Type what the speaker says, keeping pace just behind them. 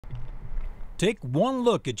Take one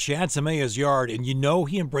look at Chad Samaya's yard and you know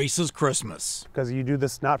he embraces Christmas. Because you do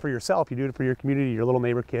this not for yourself, you do it for your community, your little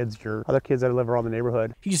neighbor kids, your other kids that live around the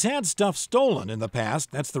neighborhood. He's had stuff stolen in the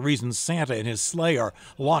past. That's the reason Santa and his sleigh are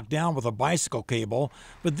locked down with a bicycle cable.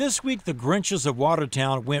 But this week the Grinches of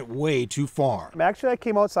Watertown went way too far. Actually, I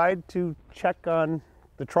came outside to check on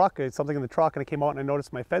the truck, something in the truck, and I came out and I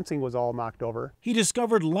noticed my fencing was all knocked over. He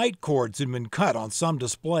discovered light cords had been cut on some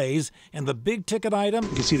displays, and the big ticket item,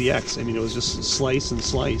 You can see the X. I mean, it was just sliced and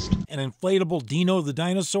sliced. an inflatable Dino the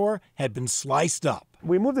dinosaur, had been sliced up.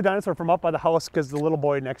 We moved the dinosaur from up by the house because the little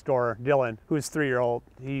boy next door, Dylan, who is 3-year-old,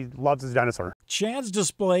 he loves his dinosaur. Chad's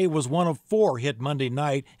display was one of 4 hit Monday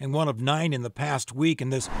night and one of 9 in the past week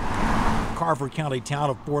in this Carver County town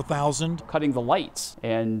of 4,000. Cutting the lights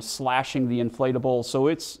and slashing the inflatable. So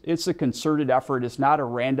it's a concerted effort. It's not a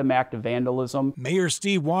random act of vandalism. Mayor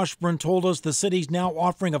Steve Washburn told us the city's now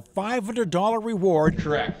offering a $500 reward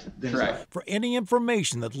Correct. for any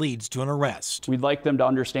information that leads to an arrest. We'd like them to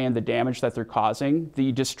understand the damage that they're causing,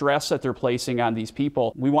 the distress that they're placing on these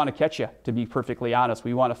people. We want to catch you, to be perfectly honest.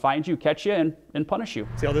 We want to find you, catch you, and punish you.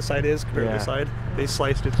 See how this side is compared to this side? They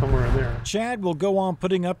sliced it somewhere in there. Chad will go on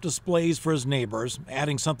putting up displays for his neighbors,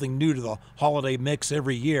 adding something new to the holiday mix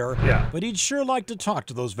every year. Yeah. But he'd sure like to talk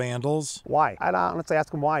to those vandals. Why? I'd honestly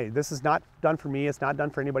ask them why. This is not done for me. It's not done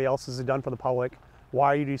for anybody else. This is done for the public.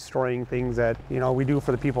 Why are you destroying things that, we do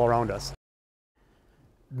for the people around us?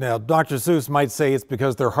 Now, Dr. Seuss might say it's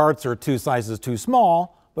because their hearts are 2 sizes too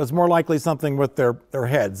small, but it's more likely something with their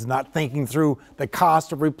heads, not thinking through the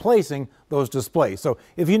cost of replacing those displays. So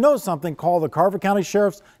if you know something, call the Carver County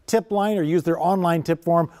Sheriff's tip line or use their online tip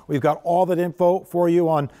form. We've got all that info for you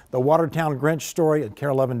on the Watertown Grinch story at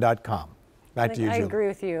KARE11.com. Back to you, Julie. I agree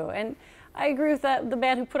with you. And I agree with the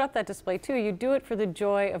man who put up that display, too. You do it for the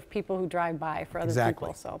joy of people who drive by, for other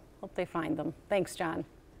people. So hope they find them. Thanks, John.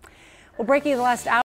 Well, breaking the last hour.